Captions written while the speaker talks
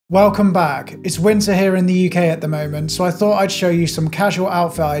Welcome back. It's winter here in the UK at the moment, so I thought I'd show you some casual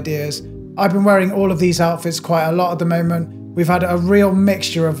outfit ideas. I've been wearing all of these outfits quite a lot at the moment. We've had a real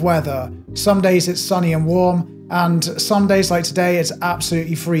mixture of weather. Some days it's sunny and warm, and some days like today it's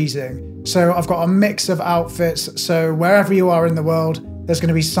absolutely freezing. So I've got a mix of outfits, so wherever you are in the world, there's going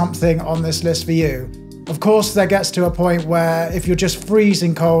to be something on this list for you. Of course, there gets to a point where if you're just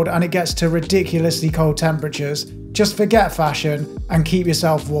freezing cold and it gets to ridiculously cold temperatures, just forget fashion and keep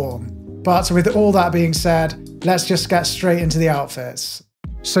yourself warm. But with all that being said, let's just get straight into the outfits.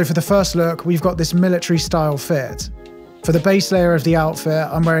 So for the first look, we've got this military style fit. For the base layer of the outfit,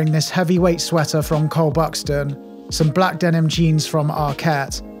 I'm wearing this heavyweight sweater from Cole Buxton, some black denim jeans from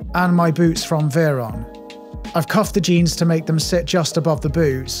Arquette, and my boots from Veron. I've cuffed the jeans to make them sit just above the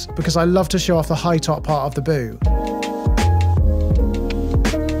boots, because I love to show off the high top part of the boot.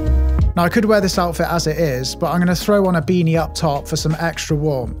 Now I could wear this outfit as it is, but I'm going to throw on a beanie up top for some extra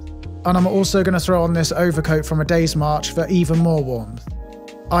warmth. And I'm also going to throw on this overcoat from a day's march for even more warmth.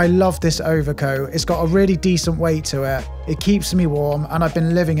 I love this overcoat, it's got a really decent weight to it, it keeps me warm, and I've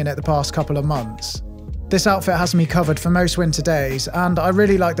been living in it the past couple of months. This outfit has me covered for most winter days, and I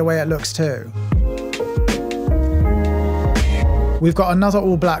really like the way it looks too. We've got another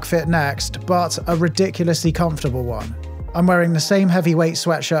all black fit next, but a ridiculously comfortable one. I'm wearing the same heavyweight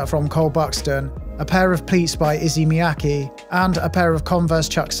sweatshirt from Cole Buxton, a pair of pleats by Issey Miyake, and a pair of Converse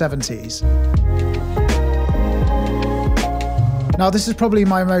Chuck 70s. Now this is probably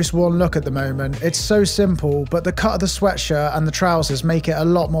my most worn look at the moment. It's so simple, but the cut of the sweatshirt and the trousers make it a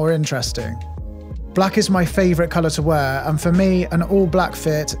lot more interesting. Black is my favourite colour to wear, and for me, an all black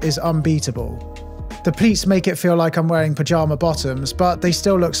fit is unbeatable. The pleats make it feel like I'm wearing pyjama bottoms, but they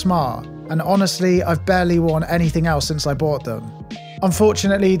still look smart, and honestly, I've barely worn anything else since I bought them.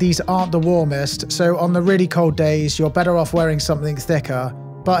 Unfortunately, these aren't the warmest, so on the really cold days, you're better off wearing something thicker,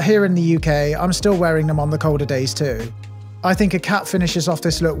 but here in the UK, I'm still wearing them on the colder days too. I think a cap finishes off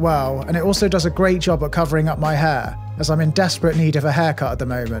this look well, and it also does a great job at covering up my hair, as I'm in desperate need of a haircut at the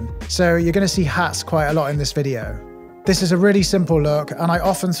moment, so you're going to see hats quite a lot in this video. This is a really simple look, and I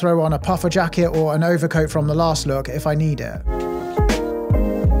often throw on a puffer jacket or an overcoat from the last look if I need it.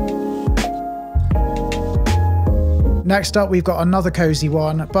 Next up, we've got another cozy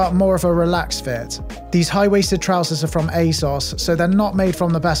one, but more of a relaxed fit. These high-waisted trousers are from ASOS, so they're not made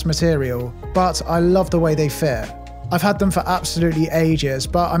from the best material, but I love the way they fit. I've had them for absolutely ages,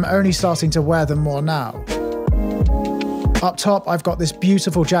 but I'm only starting to wear them more now. Up top, I've got this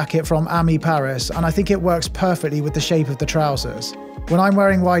beautiful jacket from Ami Paris, and I think it works perfectly with the shape of the trousers. When I'm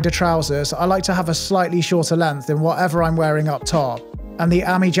wearing wider trousers, I like to have a slightly shorter length than whatever I'm wearing up top, and the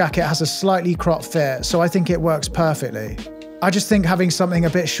Ami jacket has a slightly cropped fit, so I think it works perfectly. I just think having something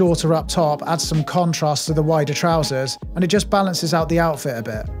a bit shorter up top adds some contrast to the wider trousers, and it just balances out the outfit a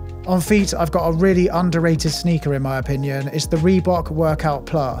bit. On feet, I've got a really underrated sneaker in my opinion. It's the Reebok Workout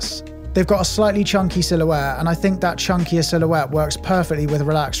Plus. They've got a slightly chunky silhouette, and I think that chunkier silhouette works perfectly with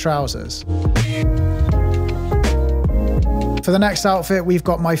relaxed trousers. For the next outfit, we've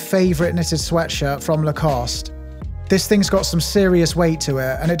got my favourite knitted sweatshirt from Lacoste. This thing's got some serious weight to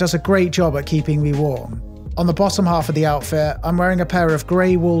it, and it does a great job at keeping me warm. On the bottom half of the outfit, I'm wearing a pair of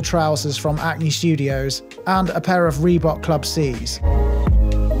grey wool trousers from Acne Studios, and a pair of Reebok Club C's.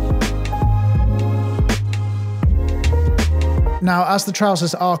 Now, as the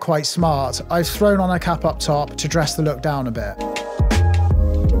trousers are quite smart, I've thrown on a cap up top to dress the look down a bit.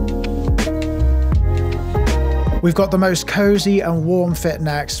 We've got the most cozy and warm fit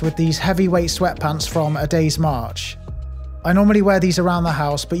next with these heavyweight sweatpants from A Day's March. I normally wear these around the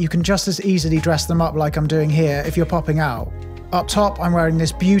house, but you can just as easily dress them up like I'm doing here if you're popping out. Up top, I'm wearing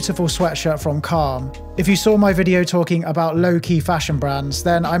this beautiful sweatshirt from Calm. If you saw my video talking about low-key fashion brands,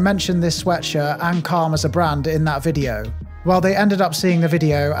 then I mentioned this sweatshirt and Calm as a brand in that video. Well, they ended up seeing the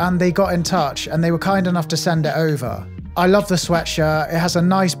video and they got in touch and they were kind enough to send it over. I love the sweatshirt, it has a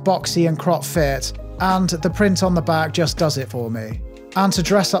nice boxy and cropped fit, and the print on the back just does it for me. And to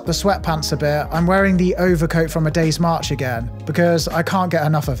dress up the sweatpants a bit, I'm wearing the overcoat from A Day's March again, because I can't get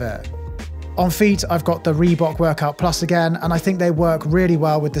enough of it. On feet, I've got the Reebok Workout Plus again, and I think they work really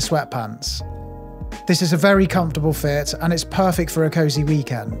well with the sweatpants. This is a very comfortable fit, and it's perfect for a cozy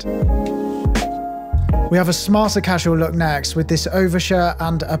weekend. We have a smarter casual look next with this overshirt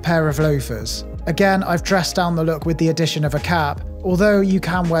and a pair of loafers. Again, I've dressed down the look with the addition of a cap, although you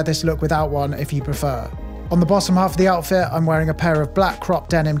can wear this look without one if you prefer. On the bottom half of the outfit, I'm wearing a pair of black cropped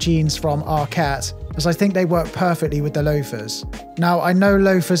denim jeans from Arquette, as I think they work perfectly with the loafers. Now, I know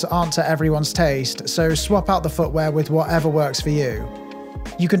loafers aren't to everyone's taste, so swap out the footwear with whatever works for you.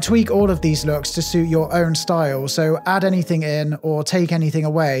 You can tweak all of these looks to suit your own style, so add anything in or take anything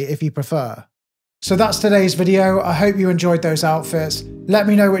away if you prefer. So that's today's video. I hope you enjoyed those outfits. Let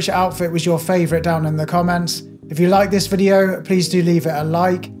me know which outfit was your favourite down in the comments. If you like this video, please do leave it a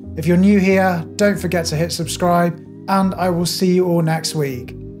like. If you're new here, don't forget to hit subscribe, and I will see you all next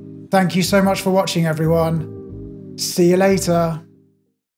week. Thank you so much for watching, everyone. See you later.